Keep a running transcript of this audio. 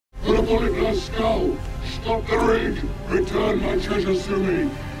molecular skull. Stop the rig. Return my treasures to me.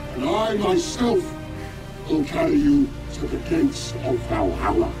 And I myself will carry you to the gates of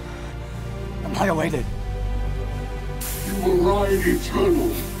Valhalla. Annihilated. You will ride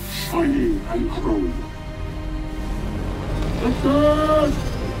eternal, shining and chrome. Sisters!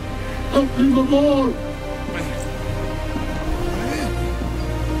 Help me the Lord!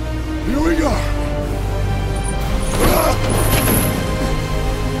 Here we go!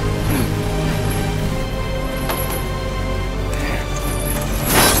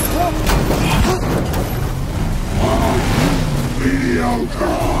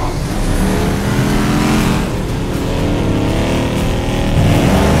 Mediocre!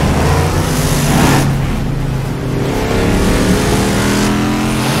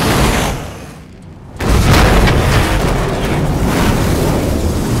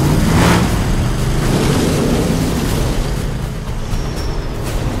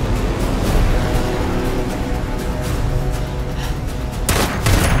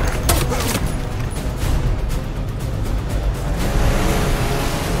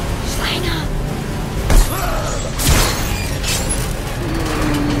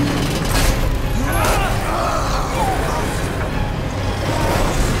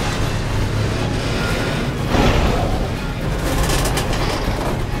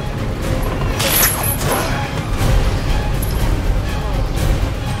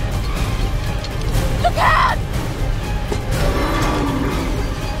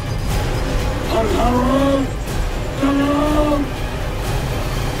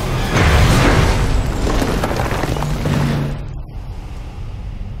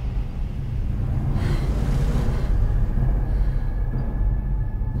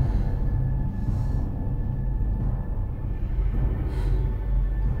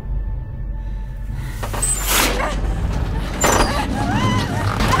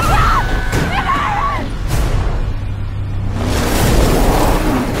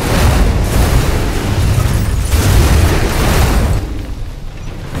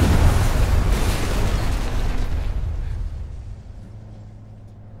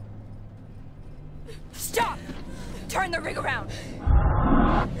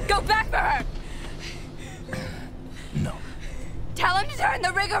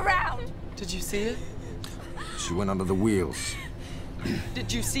 She went under the wheels.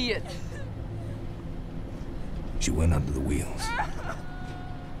 Did you see it? She went under the wheels.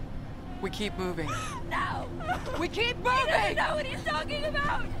 We keep moving. No! We keep moving! He doesn't know what he's talking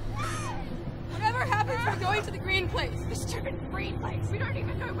about! Whatever happens, we're going to the green place. The stupid green place! We don't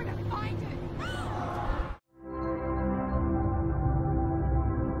even know where to find it!